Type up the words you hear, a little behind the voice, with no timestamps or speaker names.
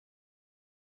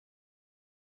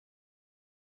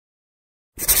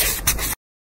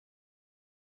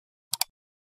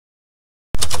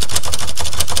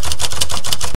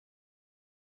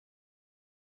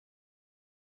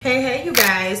Hey you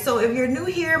guys, so if you're new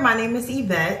here, my name is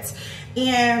Yvette,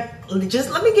 and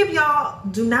just let me give y'all,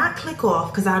 do not click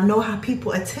off because I know how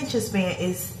people attention span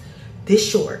is this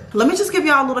short. Let me just give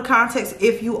y'all a little context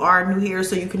if you are new here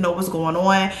so you can know what's going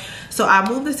on. So I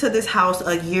moved into this house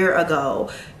a year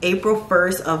ago. April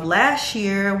 1st of last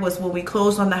year was when we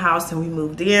closed on the house and we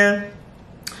moved in.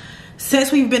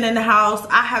 Since we've been in the house,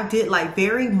 I have did like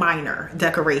very minor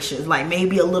decorations, like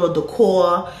maybe a little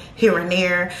decor here and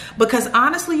there. Because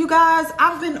honestly, you guys,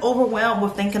 I've been overwhelmed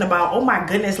with thinking about, oh my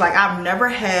goodness, like I've never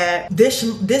had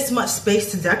this much space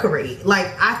to decorate. Like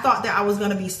I thought that I was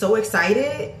gonna be so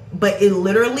excited, but it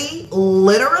literally,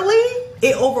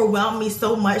 it overwhelmed me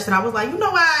so much that I was like, you know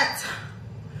what?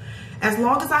 As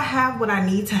long as I have what I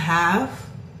need to have,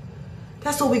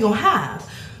 that's what we're gonna have.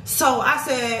 So I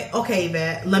said, okay,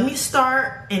 Yvette, let me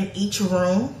start in each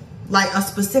room, like a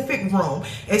specific room.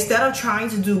 Instead of trying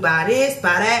to do by this,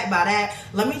 by that,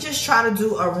 let me just try to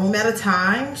do a room at a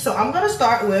time. So I'm gonna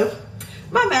start with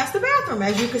my master bathroom.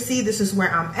 As you can see, this is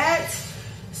where I'm at.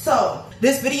 So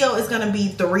this video is gonna be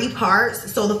 3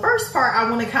 parts. So the first part, I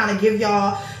wanna kind of give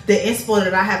y'all the inspo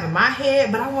that I have in my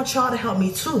head, but I want y'all to help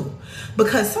me too.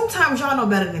 Because sometimes y'all know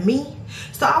better than me.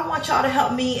 So I want y'all to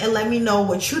help me and let me know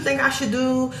what you think I should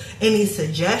do. Any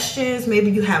suggestions,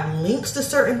 maybe you have links to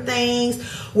certain things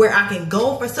where I can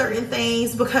go for certain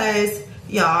things. Because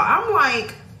y'all, I'm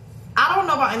like, I don't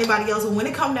know about anybody else, but when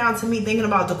it comes down to me thinking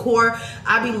about decor,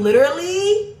 I be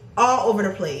literally all over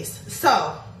the place.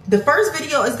 So the first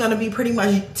video is gonna be pretty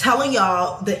much telling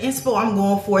y'all the inspo I'm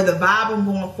going for, the vibe I'm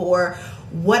going for,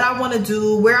 what I wanna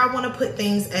do, where I wanna put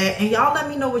things at, and y'all let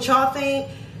me know what y'all think,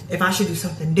 if I should do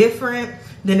something different.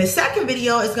 Then the second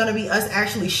video is gonna be us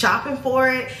actually shopping for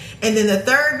it. And then the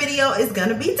third video is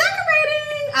gonna be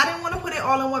decorating. I didn't wanna put it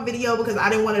all in one video because I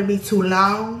didn't want it to be too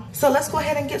long. So let's go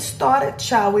ahead and get started,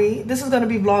 shall we? This is gonna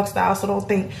be vlog style, so don't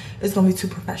think it's gonna be too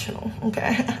professional,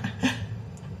 okay?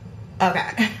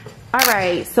 Okay. All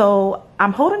right, so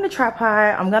I'm holding the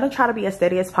tripod. I'm gonna try to be as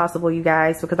steady as possible, you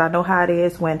guys, because I know how it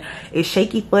is when it's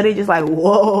shaky footage. It's like,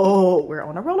 whoa, we're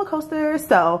on a roller coaster.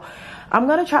 So I'm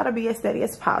gonna try to be as steady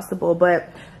as possible. But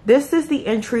this is the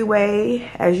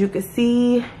entryway, as you can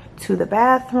see, to the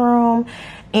bathroom.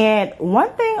 And one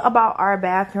thing about our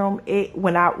bathroom,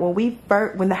 when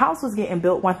the house was getting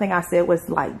built, one thing I said was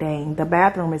like, dang, the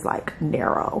bathroom is like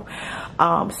narrow.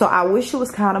 So I wish it was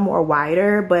kind of more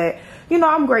wider, but you know,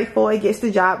 I'm grateful it gets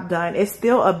the job done. It's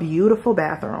still a beautiful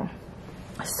bathroom.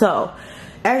 So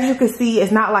as you can see,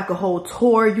 it's not like a whole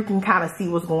tour. You can kind of see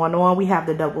what's going on. We have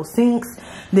the double sinks.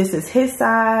 This is his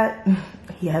side.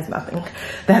 He has nothing.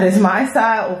 That is my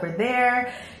side over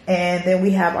there. And then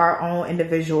we have our own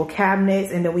individual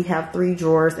cabinets. And then we have 3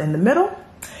 drawers in the middle.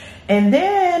 And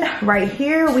then right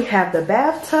here, we have the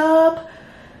bathtub,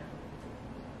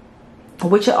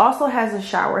 which it also has a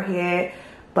shower head,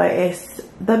 but it's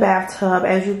the bathtub.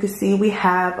 As you can see, we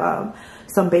have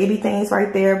some baby things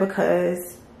right there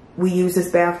because we use this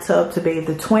bathtub to bathe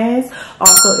the twins.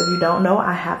 Also, if you don't know,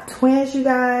 I have twins, you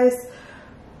guys,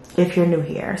 if you're new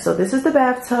here. So this is the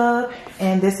bathtub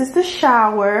and this is the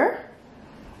shower.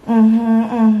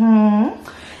 And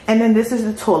then this is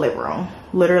the toilet room.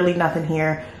 Literally nothing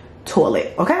here.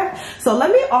 Toilet, okay? So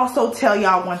let me also tell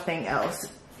y'all one thing else.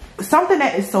 Something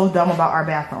that is so dumb about our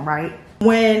bathroom, right?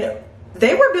 When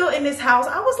they were built in this house,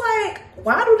 I was like,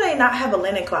 why do they not have a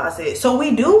linen closet? So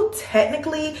we do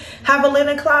technically have a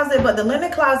linen closet, but the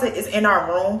linen closet is in our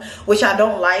room, which I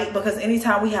don't like, because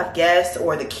anytime we have guests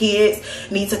or the kids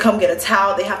need to come get a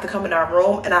towel, they have to come in our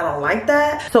room, and I don't like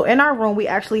that. So in our room, we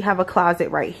actually have a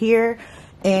closet right here,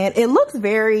 and it looks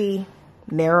very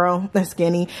narrow and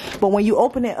skinny, but when you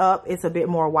open it up, it's a bit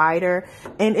more wider,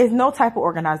 and it's no type of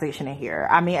organization in here.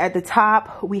 I mean, at the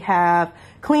top we have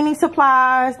cleaning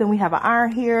supplies, then we have an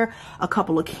iron here, a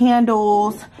couple of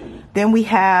candles, then we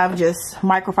have just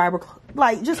microfiber,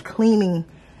 like just cleaning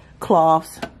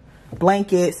cloths,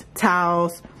 blankets,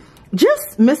 towels,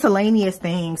 just miscellaneous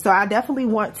things. So I definitely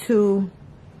want to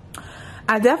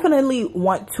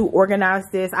organize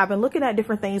this. I've been looking at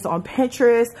different things on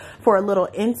Pinterest for a little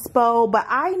inspo, but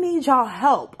I need y'all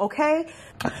help, okay?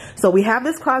 So we have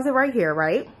this closet right here,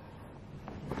 right?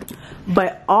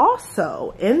 But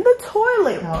also in the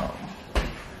toilet room,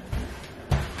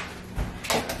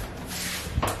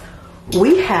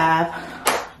 we have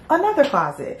another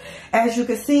closet. As you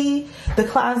can see, the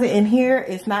closet in here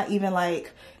is not even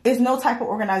like, it's no type of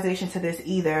organization to this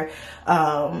either.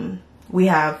 We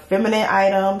have feminine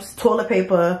items, toilet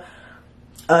paper,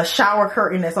 a shower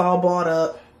curtain that's all bought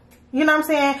up. You know what I'm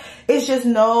saying? It's just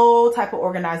no type of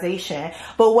organization.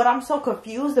 But what I'm so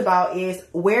confused about is,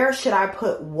 where should I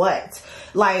put what?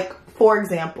 Like, for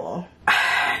example,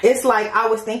 it's like I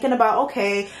was thinking about,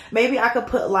 okay, maybe I could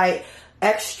put like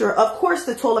extra, of course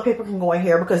the toilet paper can go in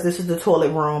here because this is the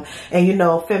toilet room, and you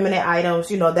know, feminine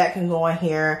items, you know, that can go in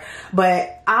here.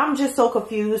 But I'm just so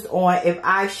confused on if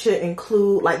I should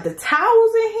include like the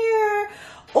towels in here,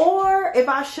 or if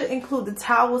I should include the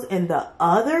towels in the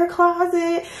other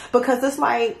closet, because it's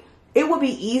like, it would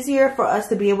be easier for us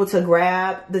to be able to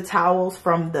grab the towels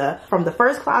from the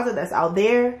first closet that's out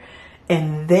there,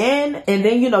 and then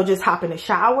you know, just hop in the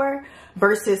shower,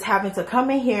 versus having to come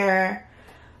in here,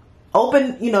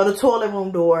 open, you know, the toilet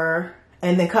room door,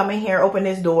 and then come in here, open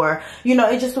this door. You know,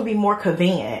 it just would be more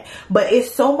convenient. But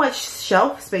it's so much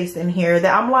shelf space in here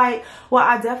that I'm like, well,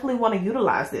 I definitely want to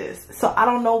utilize this. So I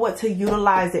don't know what to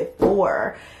utilize it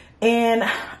for. And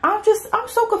I'm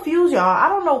so confused, y'all. I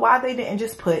don't know why they didn't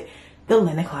just put the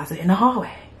linen closet in the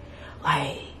hallway.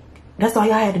 Like, that's all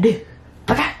y'all had to do.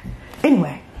 Okay?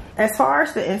 Anyway, as far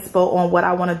as the inspo on what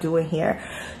I want to do in here.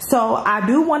 So I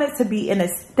do want it to be an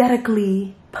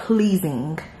aesthetically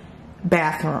pleasing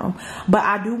bathroom, but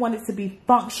I do want it to be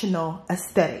functional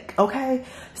aesthetic. Okay?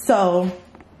 So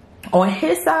on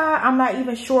his side, I'm not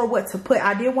even sure what to put.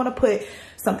 I did want to put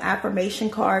some affirmation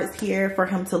cards here for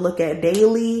him to look at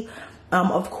daily.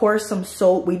 Of course, some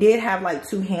soap. We did have like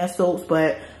 2 hand soaps,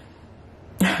 but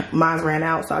mine ran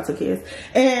out, so I took his.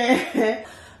 And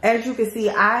as you can see,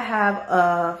 I have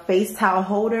a face towel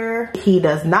holder. He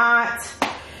does not.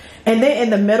 And then in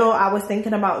the middle, I was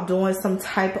thinking about doing some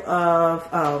type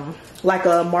of like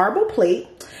a marble plate.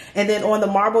 And then on the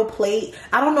marble plate,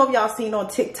 I don't know if y'all seen on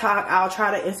TikTok, I'll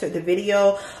try to insert the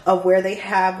video of where they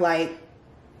have like,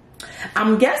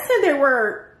 I'm guessing there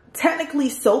were technically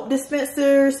soap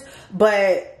dispensers,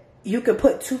 but you could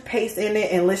put toothpaste in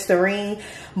it and Listerine.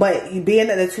 But being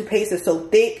that the toothpaste is so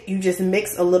thick, you just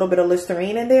mix a little bit of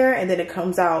Listerine in there, and then it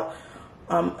comes out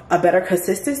a better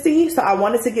consistency. So I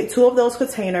wanted to get 2 of those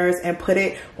containers and put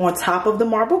it on top of the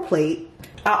marble plate.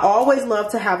 I always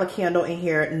love to have a candle in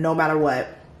here no matter what.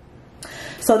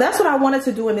 So that's what I wanted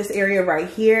to do in this area right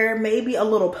here. Maybe a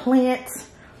little plant,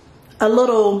 a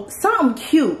little something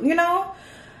cute, you know?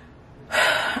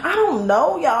 I don't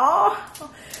know, y'all.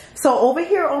 So over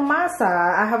here on my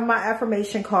side, I have my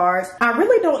affirmation cards. I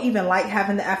really don't even like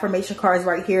having the affirmation cards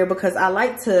right here because I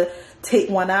like to take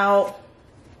one out,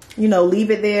 you know,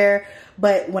 leave it there.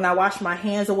 But when I wash my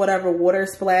hands or whatever, water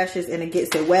splashes and it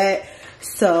gets it wet.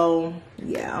 So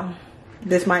yeah,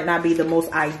 this might not be the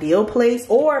most ideal place.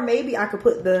 Or maybe I could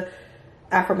put the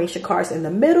affirmation cards in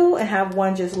the middle and have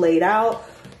one just laid out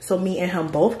so me and him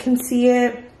both can see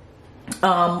it.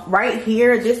 Right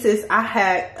here, this is,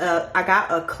 I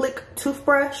got a Click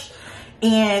toothbrush,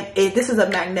 and this is a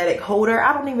magnetic holder.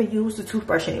 I don't even use the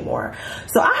toothbrush anymore.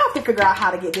 So I have to figure out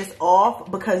how to get this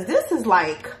off because this is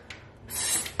like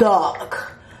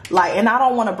stuck. Like, and I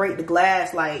don't want to break the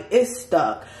glass, like it's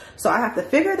stuck. So I have to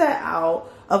figure that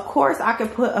out. Of course, I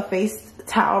could put a face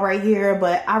towel right here,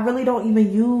 but I really don't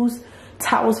even use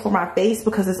towels for my face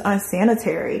because it's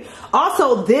unsanitary.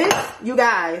 Also, this, you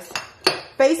guys,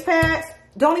 face pads,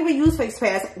 don't even use face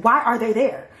pads. Why are they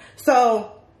there?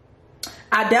 So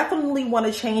I definitely want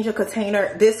to change a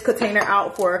container, this container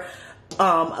out for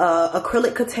a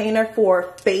acrylic container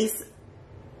for face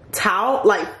towel,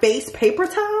 like face paper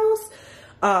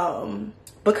towels.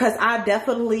 Because I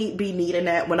definitely be needing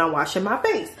that when I'm washing my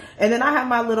face. And then I have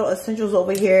my little essentials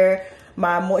over here,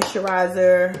 my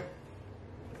moisturizer,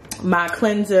 my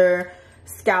cleanser,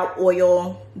 scalp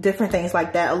oil, different things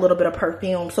like that, a little bit of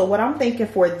perfume. So what I'm thinking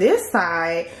for this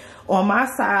side, on my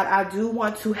side, I do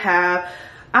want to have,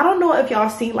 I don't know if y'all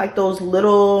see like those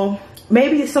little,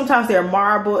 maybe sometimes they're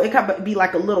marble, it could be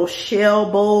like a little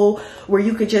shell bowl where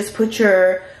you could just put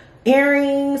your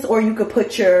earrings, or you could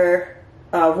put your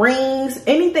rings,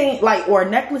 anything like, or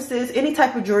necklaces, any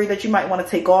type of jewelry that you might want to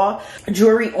take off.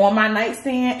 Jewelry on my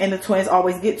nightstand, and the twins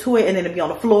always get to it and then it'd be on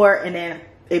the floor and then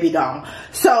it'd be gone.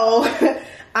 So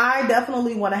I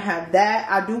definitely want to have that.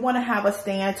 I do want to have a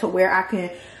stand to where I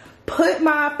can put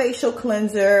my facial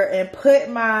cleanser and put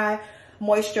my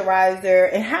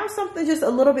moisturizer and have something just a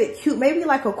little bit cute, maybe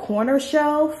like a corner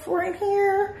shelf right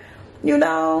here, you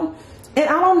know. And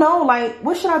I don't know, like,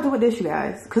 what should I do with this, you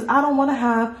guys? Because I don't want to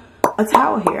have a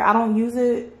towel here. I don't use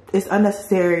it. It's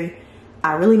unnecessary.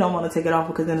 I really don't want to take it off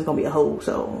because then it's gonna be a hole.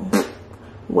 So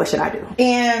what should I do?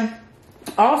 And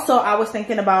also I was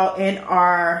thinking about in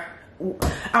our,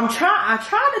 I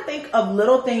try to think of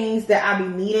little things that I be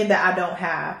needing that I don't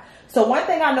have. So one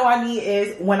thing I know I need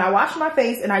is when I wash my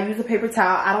face and I use a paper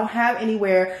towel, I don't have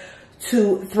anywhere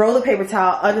to throw the paper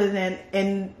towel other than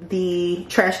in the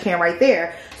trash can right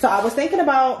there. So I was thinking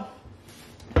about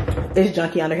it's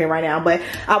junky under here right now. But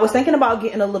I was thinking about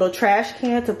getting a little trash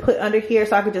can to put under here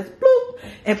so I could just bloop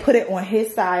and put it on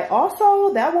his side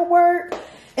also. That will work.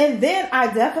 And then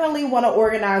I definitely want to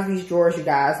organize these drawers, you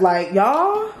guys. Like,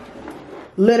 y'all,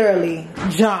 literally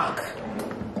junk.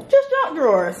 Just junk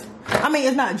drawers. I mean,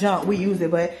 it's not junk, we use it,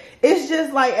 but it's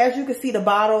just like, as you can see, the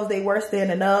bottles, they were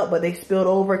standing up, but they spilled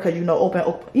over because, you know, open,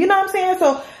 you know what I'm saying?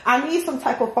 So I need some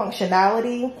type of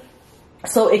functionality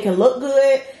so it can look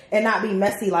good and not be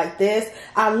messy like this.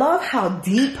 I love how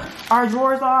deep our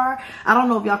drawers are. I don't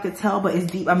know if y'all can tell, but it's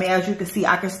deep. I mean, as you can see,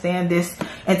 I can stand this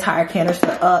entire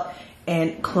canister up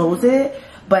and close it,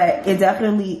 but it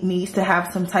definitely needs to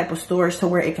have some type of storage to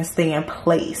where it can stay in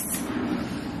place.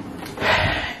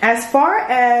 As far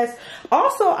as,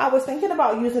 also, I was thinking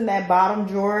about using that bottom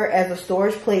drawer as a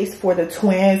storage place for the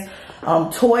twins'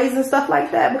 toys and stuff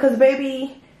like that, because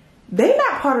baby, they're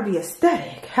not part of the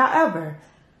aesthetic. However,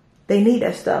 they need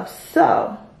that stuff,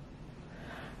 so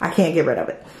I can't get rid of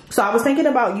it. So I was thinking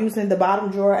about using the bottom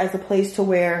drawer as a place to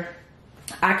where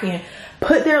I can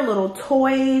put their little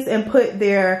toys and put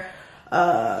their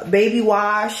baby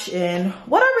wash and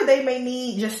whatever they may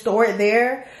need, just store it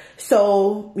there.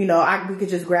 So, you know, we could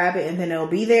just grab it and then it'll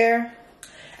be there.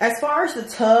 As far as the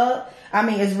tub, I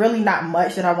mean, it's really not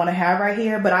much that I want to have right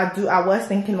here, but I was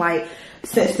thinking, like,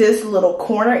 since this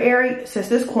corner area,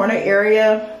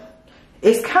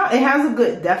 it has a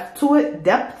good depth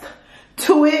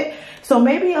to it. So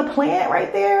maybe a plant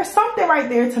right there, something right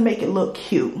there to make it look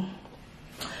cute.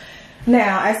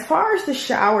 Now, as far as the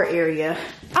shower area,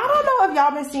 I don't know if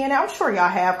y'all been seeing it. I'm sure y'all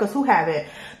have, because who haven't?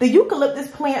 The eucalyptus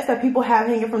plants that people have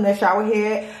hanging from their shower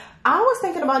head, I was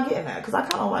thinking about getting that because I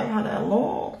kind of like how that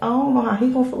long. I don't know how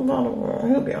he gonna feel about it.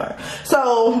 He'll be alright.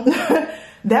 So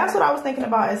that's what I was thinking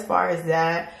about as far as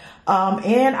that.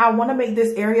 And I want to make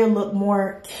this area look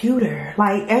more cuter.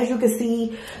 Like, as you can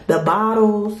see, the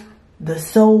bottles, the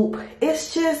soap,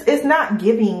 it's not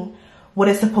giving what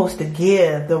it's supposed to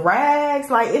give. The rags,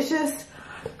 like, it's just,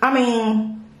 I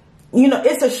mean, you know,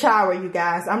 it's a shower, you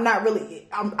guys. I'm not really,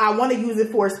 I want to use it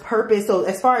for its purpose. So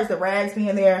as far as the rags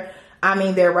being there, I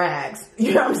mean, they're rags.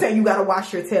 You know what I'm saying? You got to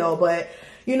wash your tail. But,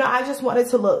 you know, I just want it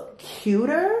to look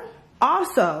cuter.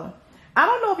 Also, I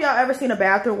don't know if y'all ever seen a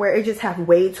bathroom where it just have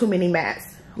way too many mats.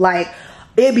 Like,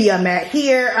 it'd be a mat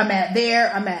here, a mat there,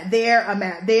 a mat there, a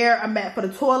mat there, a mat for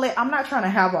the toilet. I'm not trying to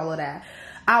have all of that.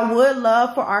 I would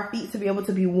love for our feet to be able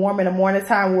to be warm in the morning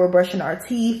time when we're brushing our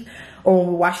teeth or when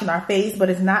we're washing our face, but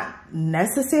it's not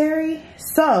necessary.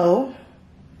 So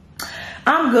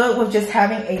I'm good with just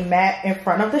having a mat in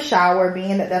front of the shower,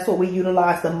 being that that's what we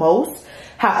utilize the most.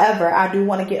 However, I do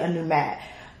want to get a new mat.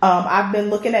 I've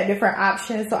been looking at different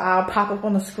options, so I'll pop up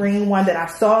on the screen one that I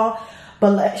saw.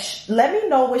 But let me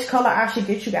know which color I should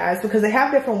get you guys, because they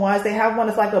have different ones. They have one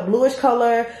that's like a bluish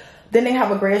color, then they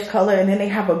have a grayish color, and then they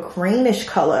have a greenish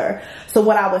color. So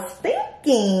what I was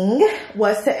thinking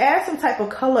was to add some type of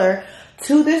color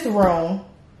to this room.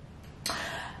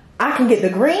 I can get the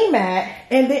green mat,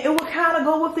 and then it will kind of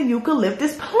go with the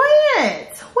eucalyptus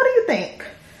plant. What do you think?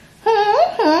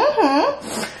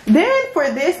 Then for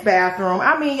this bathroom,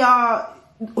 I mean, y'all,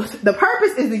 the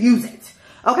purpose is to use it,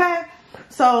 okay?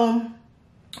 So,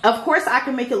 of course, I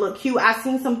can make it look cute. I've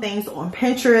seen some things on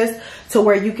Pinterest to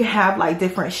where you can have like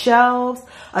different shelves,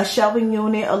 a shelving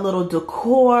unit, a little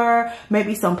decor,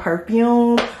 maybe some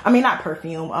perfume. I mean, not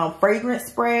perfume, fragrance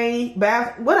spray,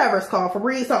 bath, whatever it's called,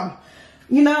 Febreze, something,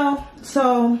 you know?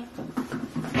 So,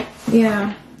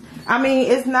 yeah. I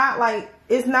mean, it's not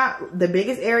the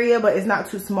biggest area, but it's not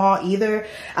too small either.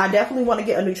 I definitely want to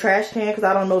get a new trash can because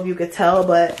I don't know if you could tell,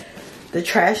 but the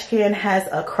trash can has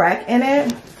a crack in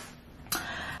it.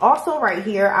 Also right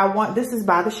here, this is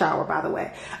by the shower, by the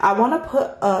way. I want to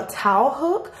put a towel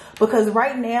hook because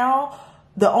right now,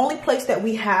 the only place that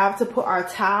we have to put our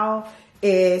towel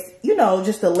is, you know,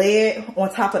 just the lid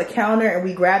on top of the counter and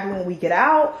we grab it when we get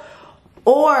out.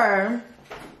 Or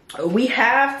we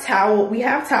have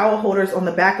towel holders on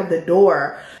the back of the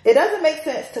door. It doesn't make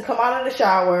sense to come out of the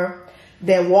shower,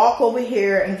 then walk over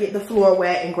here and get the floor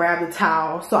wet and grab the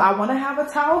towel. So I want to have a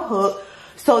towel hook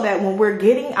so that when we're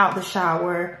getting out the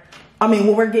shower,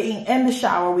 when we're getting in the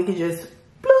shower, we can just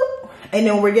bloop. And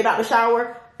then when we get out the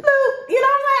shower, bloop. You know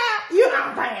what I'm saying? You know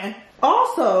what I'm saying?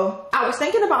 Also, I was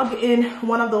thinking about getting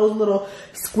one of those little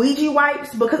squeegee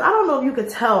wipes because I don't know if you could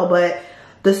tell, but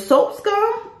the soap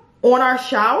scum on our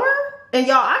shower, and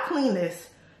y'all, I clean this,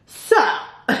 so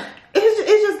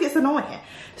it just gets annoying.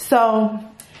 So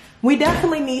we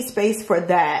definitely need space for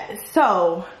that.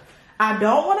 So I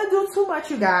don't want to do too much,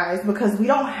 you guys, because we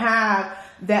don't have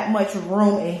that much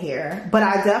room in here. But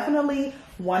I definitely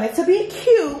want it to be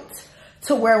cute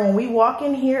to where when we walk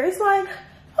in here, it's like,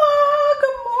 Oh,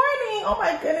 good morning. Oh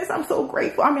my goodness, I'm so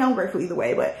grateful. I mean, I'm grateful either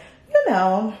way, but you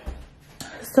know.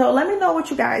 So let me know what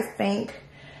you guys think.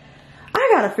 I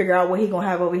gotta figure out what he gonna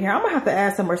have over here. I'm gonna have to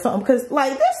ask him or something, because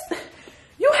like this,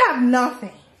 you have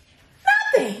nothing.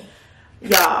 Nothing.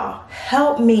 Y'all,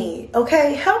 help me,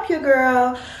 okay? Help your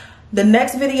girl. The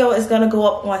next video is gonna go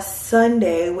up on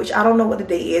Sunday, which I don't know what the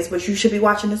day is, but you should be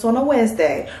watching this on a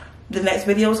Wednesday. The next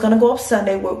video is gonna go up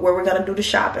Sunday where we're gonna do the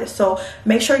shopping. So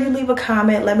make sure you leave a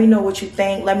comment. Let me know what you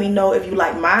think. Let me know if you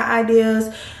like my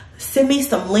ideas. Send me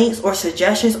some links or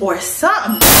suggestions or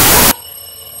something.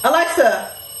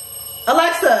 Alexa,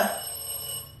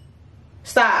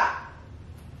 stop.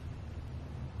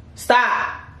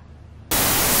 Stop.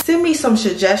 Send me some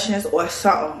suggestions or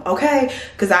something, okay?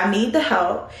 Because I need the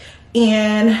help.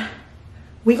 And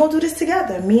we gonna do this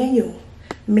together, me and you.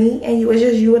 Me and you, it's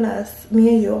just you and us, me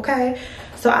and you, okay?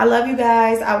 So I love you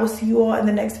guys. I will see you all in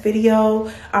the next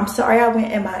video. I'm sorry I went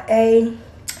MIA.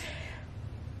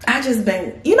 I just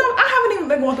been, you know, I haven't even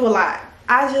been going through a lot.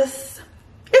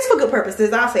 It's for good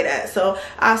purposes, I'll say that. So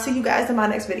I'll see you guys in my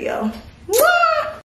next video. Mwah!